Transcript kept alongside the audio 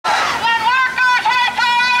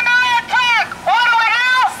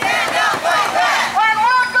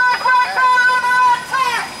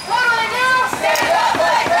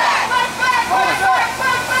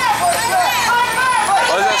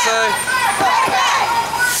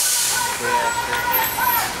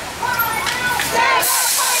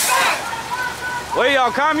What are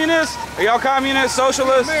y'all, communists? Are y'all communists,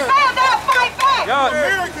 socialists?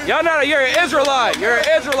 Y'all not, you're an Israelite. You're an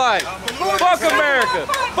Israelite. Fuck America.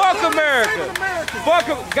 Fuck America. Fuck,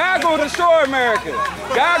 God gonna destroy America.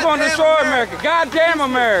 God gonna destroy America. Goddamn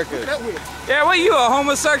America. Yeah, what, you a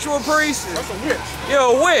homosexual priest? That's a witch. You're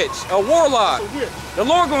a witch, a warlock. That's a witch. The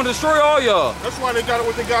Lord gonna destroy all y'all. That's why they got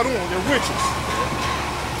what they got on. They're witches.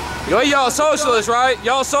 Y'all socialists, right?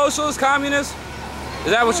 Y'all socialists, communists? Is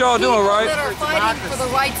that what y'all doing, right? That are fighting for the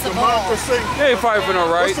rights of all. They ain't fighting for no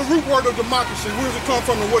rights. What's the root word of democracy? Where does it come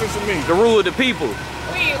from and what does it mean? The rule of the people.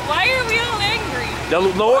 Wait, why are we all angry? The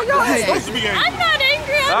Lord. You're supposed to be angry. I'm not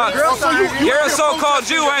angry. I'm You're a so-called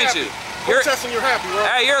Jew, ain't you? You're testing you're happy,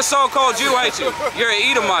 right? Hey, you're a so-called Jew, ain't you? You're an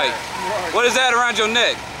Edomite. What is that around your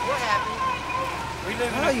neck? We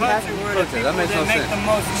live in a country where the people that make the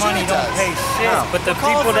most money don't pay shit, but the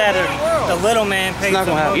people that are the little man pays the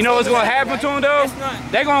most. You know what's going to happen to them, though?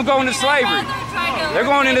 They're going to go into slavery. They're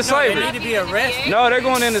going into slavery. They need to be arrested. No, they're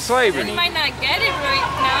going into slavery. I might not get it right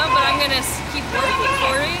now, but I'm going to keep working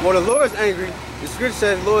for it. Well, the Lord's angry. The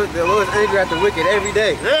scripture says the Lord's angry at the wicked every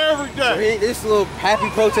day. Every day. So this little happy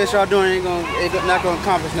protest y'all doing ain't not going to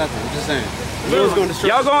accomplish nothing. I'm just saying.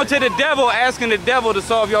 Y'all going to the devil asking the devil to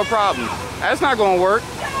solve your problem. That's not going to work.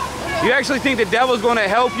 You actually think the devil's going to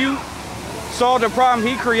help you solve the problem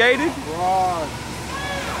he created? Right.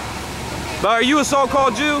 But are you a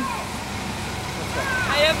so-called Jew?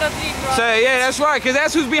 I have nothing wrong. Say, yeah, that's right, because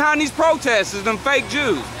that's who's behind these protests, is them fake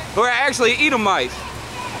Jews, who are actually Edomites.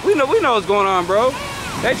 We know what's going on, bro.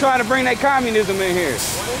 They trying to bring that communism in here.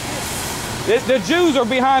 The Jews are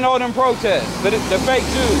behind all them protests, the fake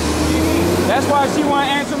Jews. That's why she won't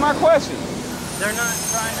answer my question. They're not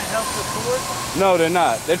trying to help the poor? No, they're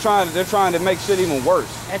not. They're trying to make shit even worse.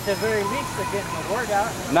 At the very least, they're getting the word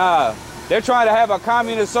out. Nah, they're trying to have a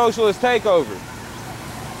communist socialist takeover.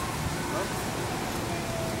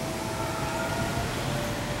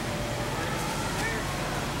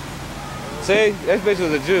 See, that bitch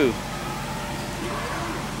was a Jew.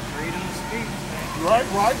 Freedom of speech. Right.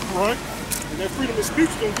 And that freedom of speech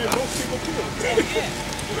is going to get most people killed.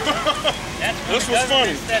 That's what's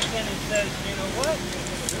funny. Steps in and says, you know what?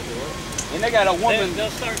 And they got a woman. They'll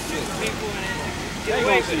start shooting people and get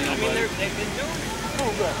away with it. I mean, they've been doing it.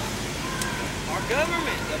 Who's that? Our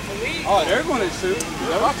government, the police. Oh, they're going to shoot.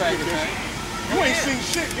 You ain't seen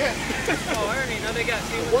shit yet. Oh, I already know they got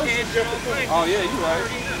people kids and all kinds. Oh, yeah, you right.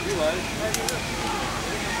 You right.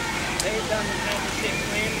 They've done the kind of shit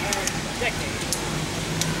planned for decades.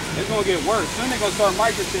 It's going to get worse. Soon they're going to start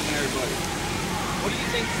microchipping everybody. What do you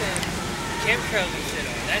think the chemtrails and shit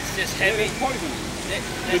are? That's just heavy. It's poison.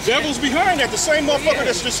 The devil's behind that. The same motherfucker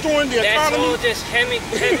that's destroying the economy. That's all just heavy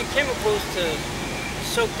chemicals to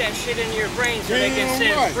soak that shit into your brain so they can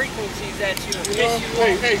send frequencies at you and piss you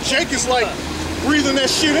off. Hey, Jake is like breathing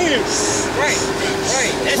that shit in. Right.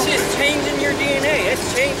 That's just changing your DNA. That's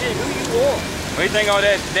changing who you are. What do you think all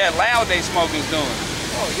that loud they smoking's doing?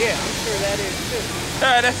 Oh yeah, I'm sure that is too.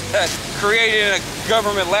 That's created in a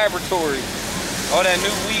government laboratory. All that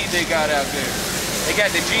new weed they got out there. They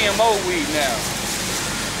got the GMO weed now.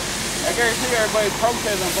 I guarantee everybody's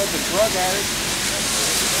protesting a bunch of drug addicts.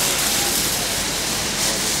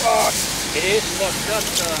 It is fucked up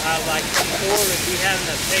though how like the poor would be having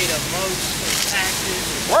to pay the most in taxes.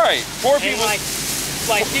 Right. Poor people. Dude,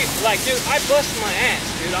 I bust my ass,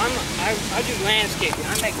 dude. I do landscaping.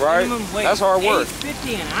 I make minimum wage. That's hard work.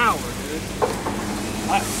 $8.50 an hour, dude.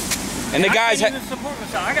 And the guys I can't even support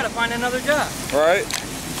myself. I gotta find another job. Right.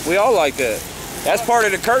 We all like that. That's part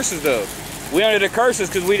of the curses, though. We under the curses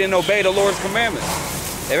because we didn't obey the Lord's commandments.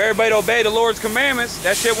 If everybody obeyed the Lord's commandments,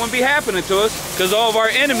 that shit wouldn't be happening to us because all of our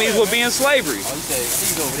enemies would be in slavery. Oh, you say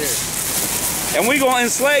he's over there. And we gonna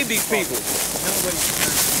enslave these people.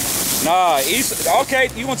 Nah, okay,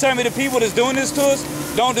 you gonna tell me the people that's doing this to us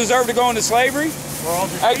don't deserve to go into slavery?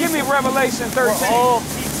 Hey, give me Revelation 13.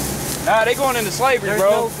 Nah, they going into slavery,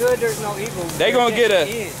 bro. There's no good, there's no evil. They gonna get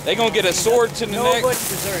a sword to the neck. Nobody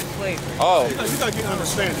deserves slavery. Oh. You gotta get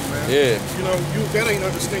understanding, man. Yeah. You know, that ain't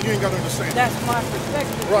understanding. You ain't got to understand. That's my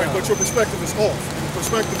perspective. Right, but your perspective is off. Your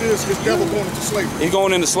perspective is his devil going into slavery. He's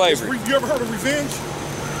going into slavery. You ever heard of revenge?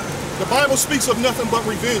 The Bible speaks of nothing but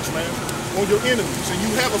revenge, man, on your enemies. And you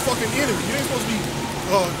have a fucking enemy. You ain't supposed to be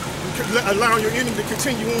allowing your enemy to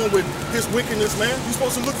continue on with his wickedness, man. You're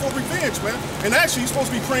supposed to look for revenge, man. And actually, you're supposed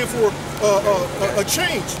to be praying for a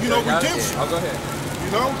change, you know, redemption. I'll go ahead.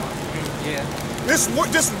 You know? Yeah. This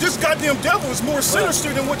goddamn devil is more sinister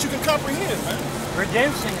than what you can comprehend, man.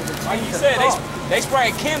 Redemption is a change Like you said, they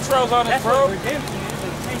spraying chemtrails on us, bro. Redemption is a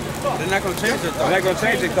change of They're not going to change their thought. They're not going to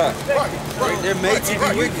change their thought. Right. They're made to be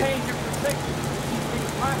wicked.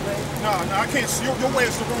 Nah, I can't see. Your way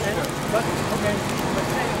is the wrong way. Okay.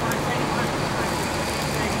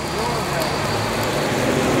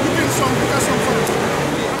 You getting something? You got something first?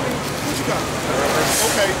 What you got?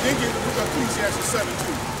 Okay, then get Ecclesiastes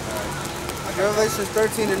 7:2. Revelation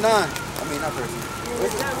 13:9. I mean, not 13.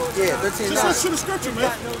 Yeah, 13:9. Just listen to the scripture,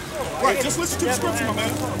 man. Right, just listen to the scripture, my man.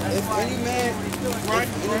 If any man, Right?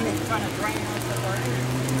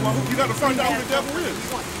 Well, you got to find out who the devil is.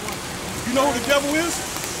 You know who the devil is?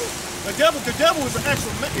 The devil is an actual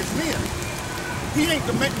man. It's men. He ain't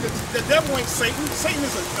the man. The devil ain't Satan. Satan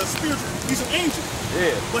is a spiritual. He's an angel.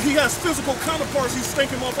 Yeah. But he has physical counterparts. He's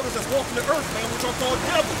stinking motherfuckers that's walking the earth, man, which are called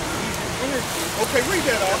devils. Okay, read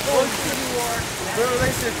that out.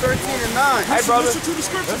 Revelation 13:9. Hey, brother. Listen to the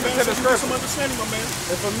scripture, man. Listen to the So you get scripture. some understanding, my man.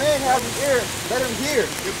 If a man have an ear, let him hear.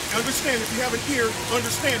 Understand, if you have an ear,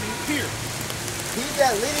 understanding, hear. He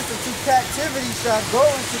that leadeth into captivity shall go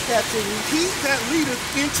into captivity. He that leadeth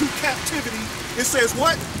into captivity, it says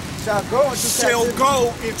what? Shall go into Shall captivity.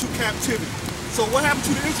 go into captivity. So what happened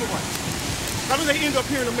to the Israelites? How did they end up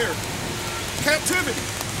here in America? Captivity,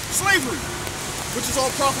 slavery, which is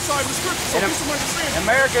all prophesied in the scripture. So get some understanding.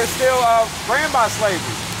 America is still ran by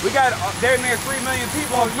slavery. We got damn near 3 million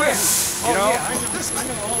people in prison. You know?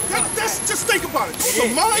 Just think about it. Those are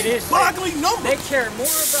mind-boggling numbers. They care more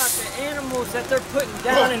about the animals that they're putting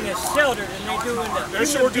down in the shelter than they do in the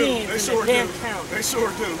human beings in the damn town. They sure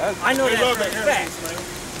do. I know They that love for their a fact. animals, man.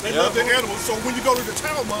 They love their animals. So when you go to the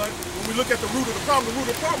Talmud, when we look at the root of the problem is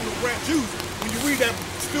rat Jews. When you read that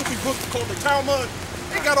filthy book called the Talmud,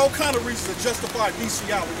 they got all kind of reasons to justify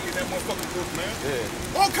bestiality in that motherfucking book, man.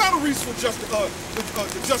 Yeah. All kind of reasons to justify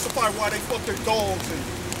why they fuck their dogs and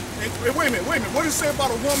wait a minute. What does it say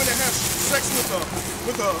about a woman that has sex with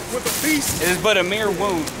a beast? It is but a mere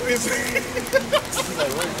wound.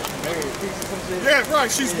 Yeah,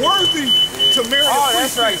 right. She's worthy to marry a priest. Oh,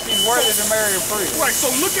 that's right. She's worthy to marry a priest. Right.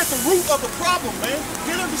 So look at the root of the problem, man.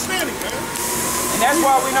 Get understanding, man. And that's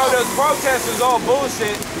why we know those protesters all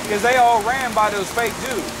bullshit, because they all ran by those fake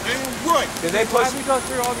Jews. Right. Why we go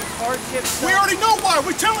through all these hardships? We already know why.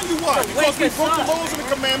 We're telling you why. Because we broke the laws and the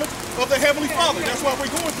commandments of the Heavenly Father. That's why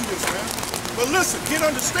we're going through this, man. But listen, get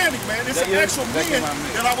understanding, man. It's an actual man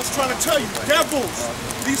that I was trying to tell you. Devils.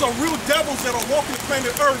 These are real devils that are walking the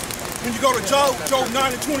planet Earth. When you go to Job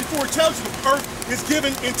 9:24, it tells you the earth is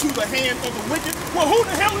given into the hand of the wicked. Well, who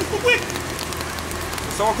the hell is the wicked?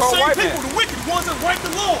 The so-called Same white people, man. the wicked ones that write the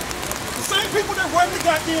law. The same people that write the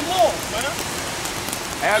goddamn laws, man.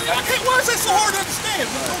 Why is that so hard to understand?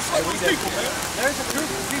 Those people, man. There's a group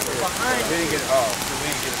of people behind We didn't get it.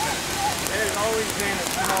 There's always been a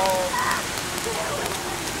small...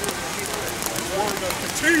 Word to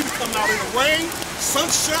continue to come out in the rain,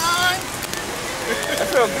 sunshine. I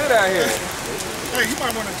feel good out here. Hey, you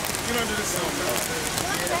might want to get under this sun, man.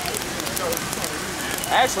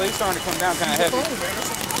 Actually, it's starting to come down kind of heavy. Phone, man.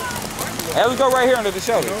 Hey, let's go right here under the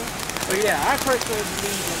shoulder. But yeah, I personally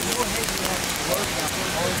believe that more hate you have to work out.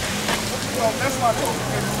 Well, that's why I told you.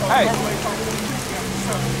 Hey.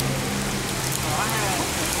 I have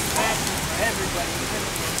passion for everybody.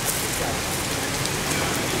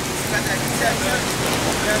 Got that chestnut?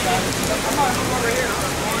 Come on, come over here.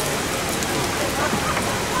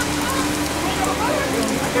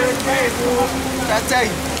 I tell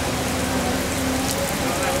you.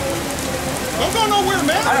 Don't go nowhere,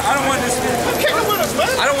 man. I don't want this. Come kick it with us, man.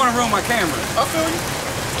 I don't want to ruin my camera. I feel you.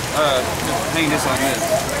 Just hang this like this.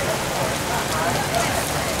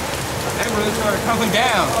 They really started coming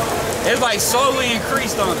down. It's like slowly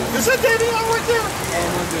increased on us. Is that Davey on right there?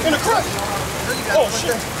 In the crutch? Oh,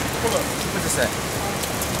 shit. Hold up. What's this at?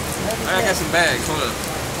 I got some bags. Hold up.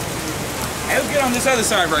 Hey, let's get on this other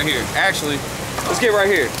side right here. Actually, let's get right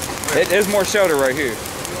here. There's more shelter right here.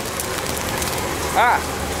 Ah.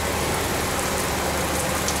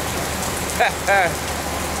 I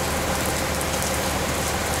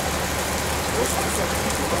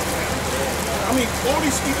mean, all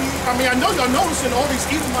these, I know y'all noticing all these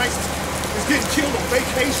Edomites is getting killed on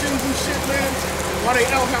vacations and shit, man. While they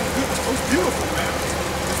out having good, it's beautiful, man.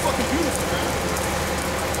 It's fucking beautiful, man.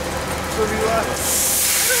 So you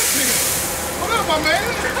What up, my man?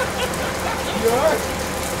 You alright?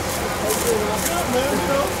 Good, man. You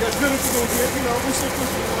know, that's good if you're gonna get, you know, we should push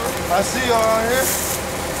the word. I see y'all on here.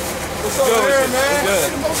 What's up Good, here, it's man? good.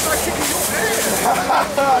 The most I kicking your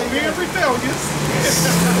ass. We ain't rebellious.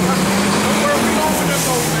 Don't worry, we on with that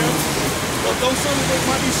though, man. But those some of us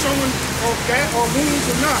might be showing or wounds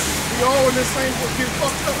or not. We all in this same book getting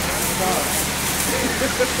fucked up.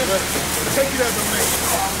 Take it as a man.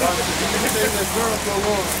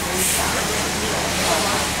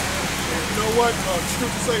 You know what?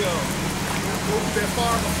 Scripture say, go through that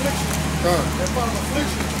fire of affliction. That fire of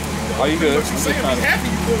affliction. Oh, you good? What you saying? Be happy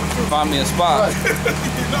you going through. Find me a spot.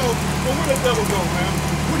 You know, well, where that devil go, man?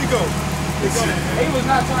 Where'd he go? He was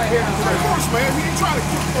not trying to hear us. Of course, man. He ain't trying to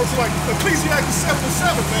get close to like Ecclesiastes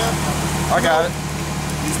 7:7, man. I got it.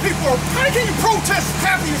 These people are, how can you protest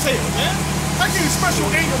happy as hell, man? How can you special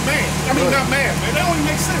anger mad? I mean, not mad, man. That don't even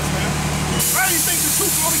make sense, man. How do you think the two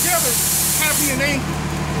go together? Happy and angry.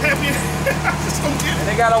 Happy and I just don't get it. And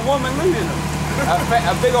they got a woman leading them.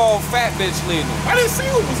 A big old fat bitch leading them. I didn't see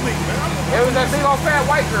who was leading, man. It was that big old fat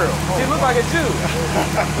white girl. She looked like a Jew.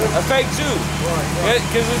 A fake Jew.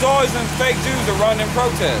 Because there's always been fake Jews that run in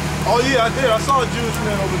protests. Oh, yeah, I did. I saw a Jewish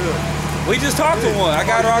man over there. We just talked to one. I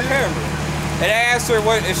got her on camera. And I asked her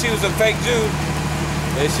what if she was a fake Jew.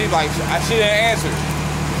 And she didn't answer.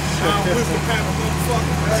 Wisdom panel, motherfucker.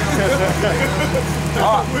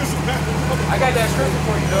 I got that scripture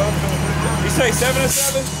for you, though. You say 7 and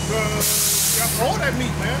 7? Got all that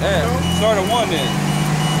meat, man. Yeah, you know? start at 1 then.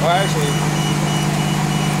 Well, actually.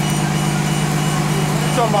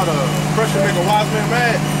 You talking about pressure make a wise man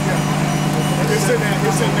mad? Yeah. It's in there.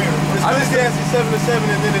 It's in there. It's Ecclesiastes 7 and 7,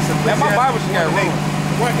 and then it's a. And my Bible just got ruined.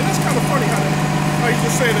 Right, and that's kind of funny how you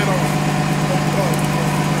just say that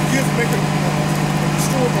give make a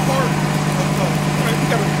store of the heart. Right, we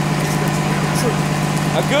gotta true.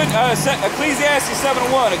 A good Ecclesiastes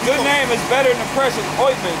 7:1. A good name is better than a precious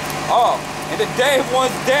ointment. Oh, and the day of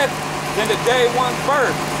one's death than the day of one's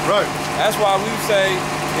birth. Right. That's why we say,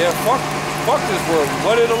 yeah, fuck this world.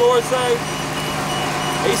 What did the Lord say?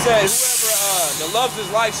 He said, whoever that loves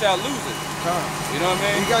his life shall lose it. You know what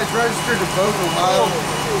I mean? You guys registered to vote in Ohio?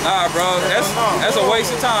 Nah, bro, that's a waste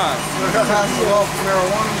of time. Pass the law for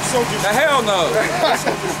marijuana? Soldiers. The hell no.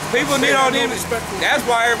 People don't even. That's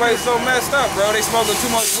why everybody's so messed up, bro. They smoking too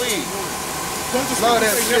much weed. Don't just say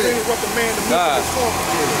never interrupt a man to make this talk.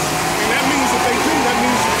 And that means if they do, that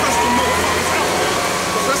means you cuss the motherfuckers out.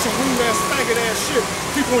 Because that's some rude ass, faggot ass shit.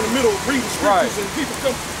 People in the middle reading scriptures and people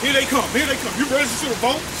come, here they come. You register to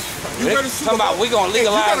vote? You register to vote? We gonna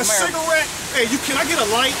legalize marijuana. You got a cigarette? Hey, can I get a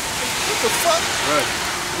light? What the fuck? Right.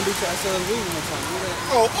 I said weed one time.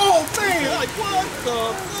 Oh man, like what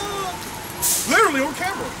the fuck? Literally on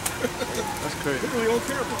camera. That's crazy. Literally on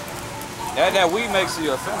camera. That weed makes you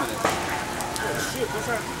effeminate. Oh shit, what's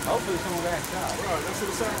happening? Hopefully someone got shot. Right, that's what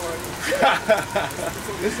it sounds like. That's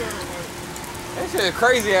what it sounds like. That shit is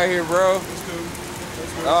crazy out here, bro. That's good.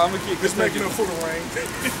 I'm gonna keep this making up for the rain.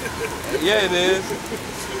 Yeah, it is.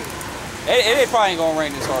 It probably ain't gonna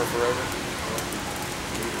rain this hard forever.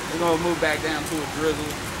 It's gonna move back down to a drizzle.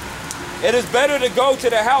 It is better to go to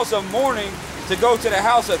the house of mourning to go to the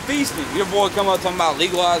house of feasting. Your boy come up talking about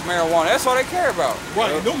legalized marijuana. That's all they care about.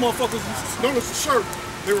 Right, and them motherfuckers, notice the shirt,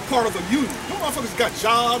 they were part of a union. Them motherfuckers got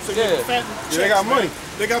jobs, and they were fat and checks, they got money.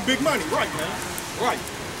 They got big money, right, man. Right.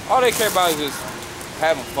 All they care about is just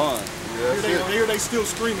having fun. Yeah, here they still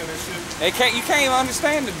screaming and shit. You can't even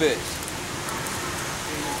understand the bitch.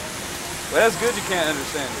 Well, that's good you can't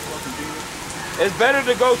understand it. It's better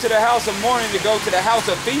to go to the house of mourning to go to the house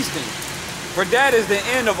of feasting. For that is the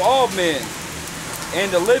end of all men.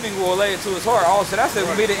 And the living will lay it to his heart. Also, that says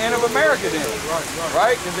will be the end of America then.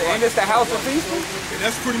 Right? Because the end is the house of feasting. And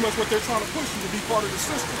that's pretty much what they're trying to push you to be part of the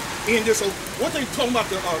system. And just what they talking about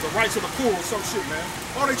the rights of the poor or some shit, man.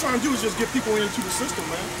 All they trying to do is just get people into the system,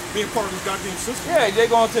 man. Being part of this goddamn system. Yeah,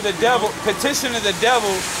 they're going to the devil, petitioning the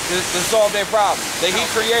devil to solve their problem that he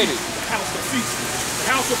created. The house of feasting.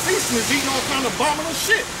 The house of feasting is eating all kind of abominable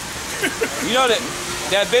shit. You know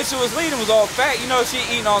that bitch who was leading was all fat. You know she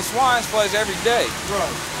eating on swine's flesh every day.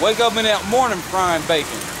 Right. Wake up in that morning frying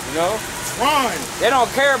bacon, you know? Frying. They don't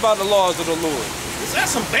care about the laws of the Lord. Is that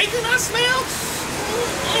some bacon I smell?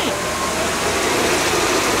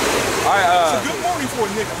 All right, it's a good morning for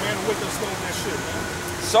a nigga, man, to wake up slow that shit, man.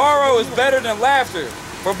 Sorrow is better than laughter,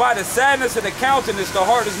 for by the sadness of the countenance the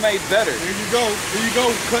heart is made better. There you go. There you go.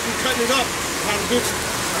 Cutting it up. How the bitch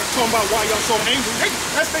talking about why y'all so angry.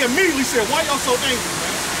 They immediately said, why y'all so angry,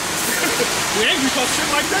 man? We angry because shit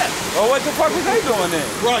like that. Well, what the fuck was they doing then?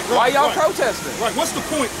 Right. Why y'all protesting? Right. What's the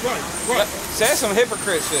point? Right. That's some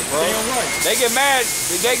hypocrite shit, bro. Damn right. They get mad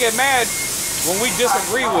when we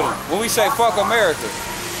disagree with them. When we say fuck America.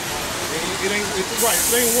 It ain't right.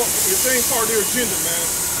 If they ain't part of their agenda, man.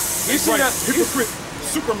 You see that hypocrite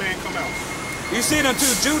Superman come out. You see them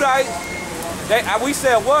two Judites? We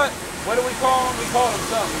said what? What do we call them? We call them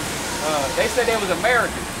something. They said they was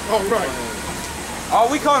American. Oh right. Oh,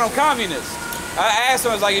 we call them communists. I asked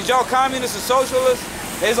them, I was like, is y'all communists or socialists?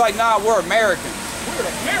 It's like, nah, we're Americans. We're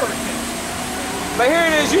Americans. But here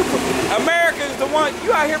it is, America is the one,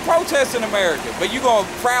 you out here protesting America, but you gonna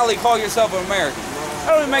proudly call yourself an American.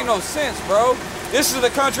 That don't even make no sense, bro. This is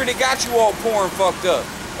the country that got you all poor and fucked up,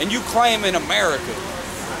 and you claiming America.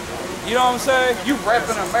 You know what I'm saying? You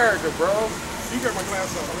repping America, bro. You got my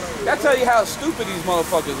glass off. That tell you how stupid these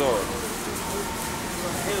motherfuckers are.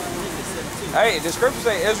 Hey, the scripture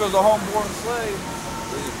say Israel's a homeborn slave.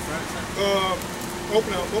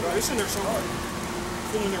 Open up. It's in there somewhere.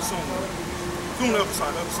 Pull in there somewhere. Pull on the other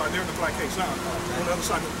side. They're in the black case now. On the other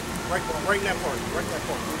side, right in that part. Right in that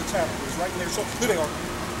part. Where the tablet is. Right in there. So, here they are.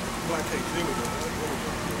 Black case. There we go.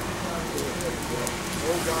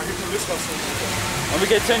 Oh God, here comes this stuff. Let me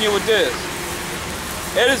continue with this.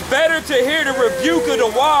 It is better to hear the rebuke of the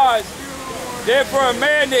wise than for a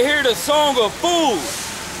man to hear the song of fools.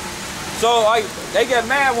 So like they get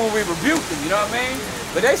mad when we rebuke them, you know what I mean?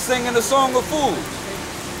 But they singing the song of fools.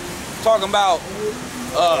 Talking about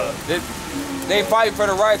they fight for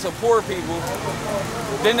the rights of poor people.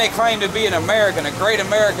 Then they claim to be an American, a great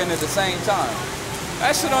American at the same time.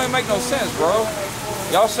 That shit don't even make no sense, bro.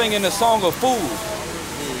 Y'all singing the song of fools.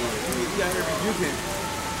 You got here rebuking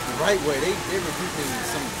the right way. They rebuking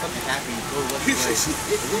some fucking happy go lucky way.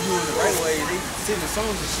 They doing the right way. They singing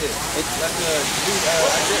songs and shit. It's like the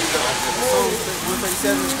song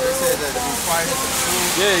 137. They said that the quiet.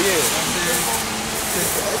 Yeah.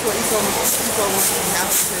 That's what Esau wants to be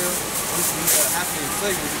happy to tell. Wants to be happy in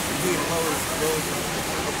slavery and being rose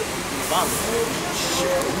of the bottom.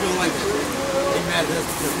 We don't like that. They mad at us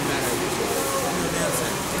because we mad at you.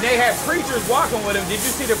 And they had preachers walking with him. Did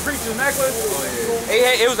you see the preacher's necklace? Oh,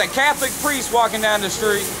 yeah. It was a Catholic priest walking down the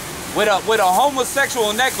street with a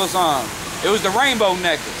homosexual necklace on. It was the rainbow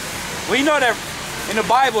necklace. We know that in the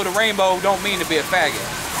Bible, the rainbow don't mean to be a faggot.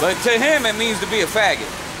 But to him, it means to be a faggot.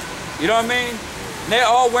 You know what I mean? And they're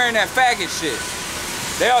all wearing that faggot shit.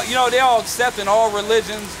 They all accepting all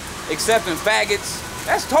religions, accepting faggots.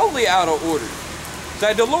 That's totally out of order.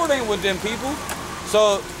 So the Lord ain't with them people.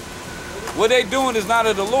 So what they doing is not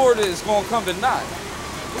of the Lord, it's gonna come to naught.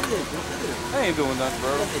 They ain't doing nothing,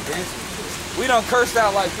 bro. We done cursed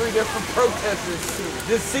out like 3 different protesters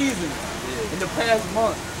this season, in the past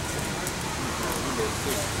month.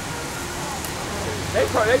 They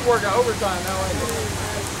working overtime now, ain't they?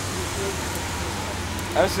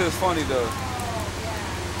 That shit's funny though.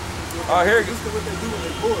 Oh, here it goes.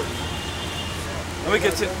 Let me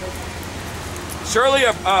get to. Surely,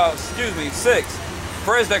 6.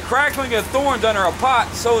 For as the crackling of thorns under a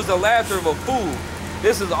pot, so is the laughter of a fool.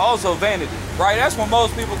 This is also vanity, right? That's when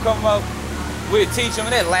most people come up, we teach them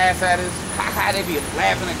and they laugh at us. Ha, they be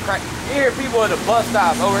laughing and cracking. You hear people at the bus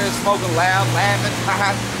stop over here smoking loud, laughing,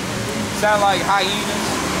 ha. Sound like hyenas.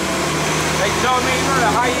 Like, you know what I mean? You know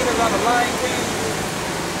the hyenas on the Lion King?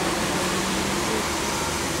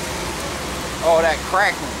 Oh, that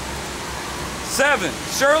crackling. 7.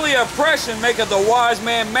 Surely oppression maketh the wise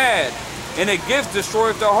man mad, and a gift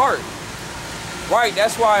destroyeth the heart. Right,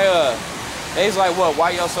 that's why they's like, what,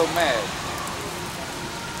 why y'all so mad?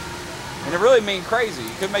 And it really mean crazy.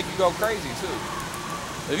 It could make you go crazy too.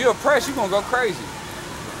 If you're oppressed, you're gonna go crazy.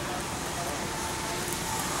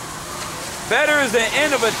 Better is the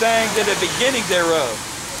end of a thing than the beginning thereof.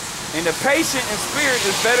 And the patient in spirit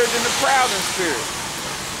is better than the proud in spirit.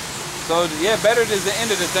 So yeah, better is the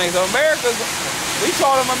end of the thing. So we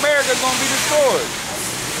told them America's gonna be destroyed.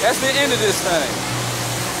 That's the end of this thing.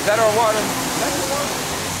 Is that our water? That's your water?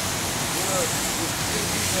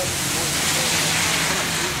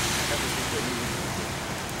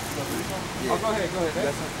 Oh, go ahead.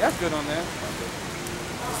 That's good on there.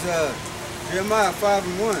 It's Jeremiah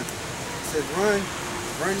 5:1. It says,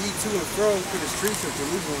 run ye to and fro through the streets of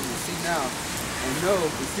Jerusalem and see now, and know,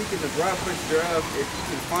 and seek in the broad place thereof, if ye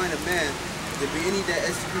can find a man, if there be any that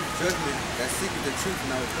execute judgment, that seeketh the truth,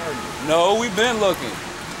 and I will pardon you. No, we've been looking.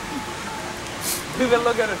 We've been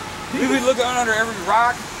looking under every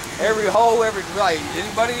rock, every hole, like,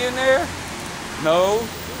 anybody in there? No.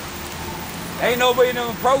 Ain't nobody in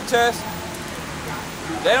them protest.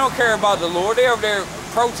 They don't care about the Lord. They over there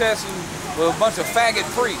protesting with a bunch of faggot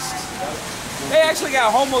priests. They actually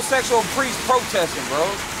got homosexual priests protesting, bro.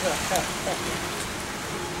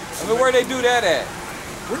 I mean, where they do that at?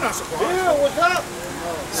 We're not surprised. Yeah, what's up?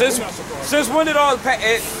 Since when did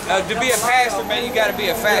to be a pastor, man, you gotta be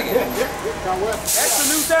a faggot? That's the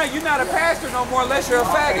new thing. You're not a pastor no more unless you're a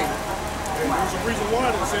faggot. There's a reason why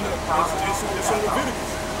it's in Leviticus.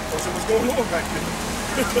 That's what's going on back there.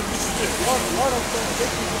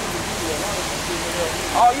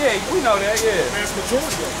 Oh yeah, we know that, yeah. Vast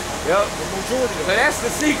majority of it. Yep. The majority of it. But that's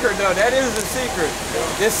the secret though, that is the secret.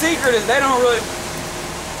 The secret is they don't really,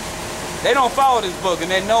 They don't follow this book, and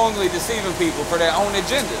they're knowingly deceiving people for their own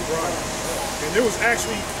agendas. Right. And there was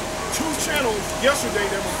actually 2 channels yesterday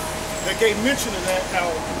that gave mention of that,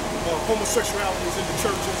 how homosexuality is in the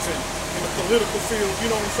churches and in the political field,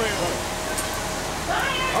 you know what I'm saying?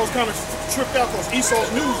 I was kind of tripped out because Esau's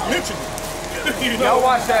News mentioned it. You know? Y'all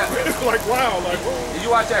watch that? Like, wow, like, whoa. Did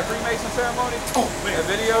you watch that Freemason ceremony? Oh, man. That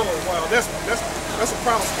video? Oh, wow, that's a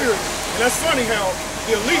proud spirit. And that's funny how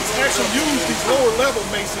the elites actually use these lower level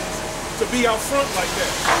Masons to be out front like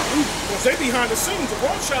that. Because they behind the scenes. The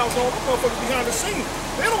Rothschilds, all the motherfuckers behind the scenes.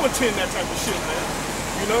 They don't attend that type of shit, man.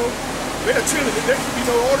 You know? They attend it. You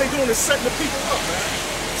know, all they doing is setting the people up, man.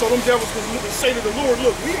 So them devils can say to the Lord,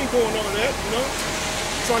 look, we ain't doing none of that, you know?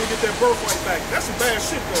 Trying to get that birthright back. That's some bad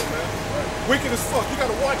shit, though, man. Wicked as fuck. You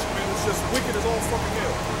gotta watch it, man. It's just wicked as all fucking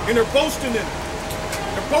hell. And they're boasting in it.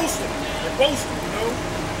 They're boasting. They're boasting, you know?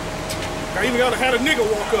 I even gotta have a nigga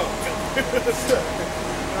walk up. You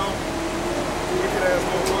know? Wicked ass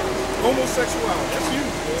motherfuckers. Homosexuality. That's you,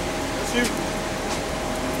 man. That's you.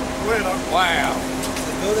 Go ahead, Wow.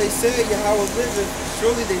 Though they say Yahweh liveth,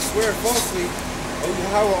 surely they swear falsely. O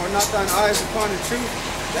Yahweh, are not thine eyes upon the truth?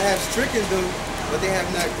 That have stricken them, but they have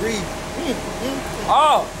not grieved.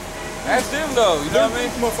 Oh, that's them though, you know what I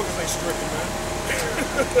mean? These motherfuckers ain't stricken, man.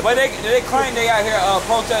 But they claim they out here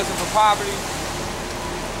protesting for poverty.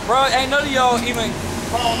 Bro, ain't none of y'all even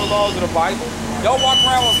following the laws of the Bible. Y'all walk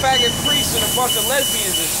around with faggot priests and a bunch of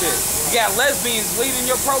lesbians and shit. You got lesbians leading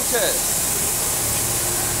your protest.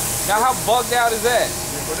 Now how bugged out is that?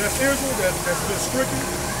 Yeah, but that's Israel that's been stricken.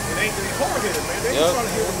 They hard-headed, man. They ain't trying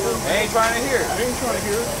to hear the word. They ain't trying to hear it. They ain't trying to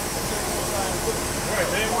hear it. Right.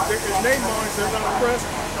 In their minds, they're not oppressed.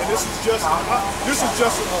 And this is just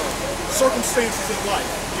circumstances in life.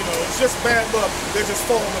 You know, it's just bad luck. They're just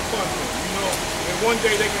falling upon them. You know, and one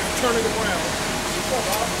day they can turn it around.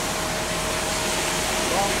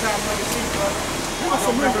 Long time no see, brother. You must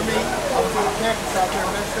remember me. I was on campus out there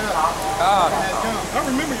messed up. I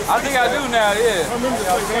remember your face. I think I do now, yeah. I remember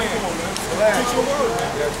your face. Come on, man. Get your word,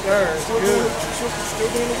 man. Yes, sir.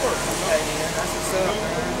 Still doing the work. Hey, man, that's what's up,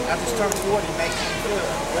 man. I just turned 40, make me good.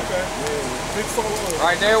 Okay. Yeah. Big 4-0.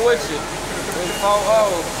 Right there with you. Big 4-0.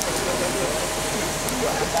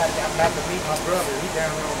 I'm about to meet my brother. He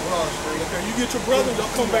down here on Broad Street. Okay, you get your brother,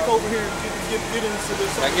 y'all come back over here and get into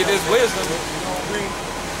this. I get this wisdom. You know what I mean?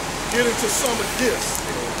 Get into some of this.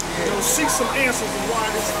 You know, seek some answers on why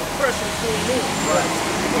this oppression is going on. Right.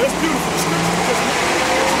 That's beautiful. The scripture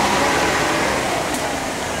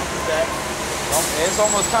It's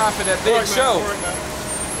almost time for that big show.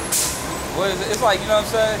 What is it? It's like, you know what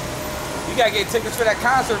I'm saying? You gotta get tickets for that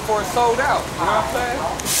concert before it's sold out. You know what I'm saying?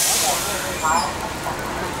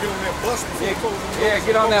 Get on that bus before it closes. Yeah,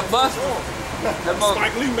 get on that bus.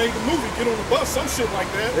 Spike Lee made the movie, get on the bus, some shit like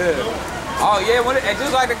that. Yeah. You know? Oh yeah, and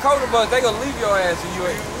just like the Coda bus, they gonna leave your ass if you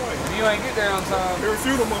ain't get there on time. Very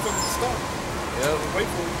few of them motherfuckers stop. Yep. Wait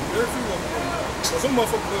for it. Very few of them. Because some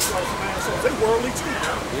motherfuckers look like some assholes. They worldly too.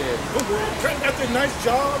 Yeah. They're worldly. Got their nice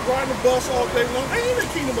job, riding the bus all day long. They ain't in the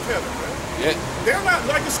kingdom of heaven, man. Yeah. They're not,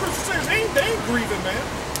 like the scripture says, they ain't grieving, man.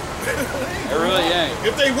 They really ain't.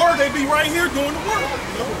 If they were, they'd be right here doing the work.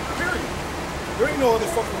 You know, period. There ain't no other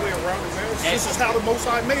fucking way around it, man. This is how the Most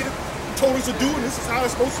High made it. Told us to do it. This is how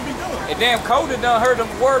it's supposed to be done. And damn, Coda done heard the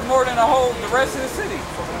word more than the rest of the city.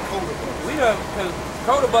 We done, because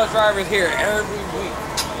Coda bus drivers here every week.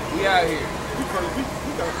 We out here. We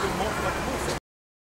got a good month like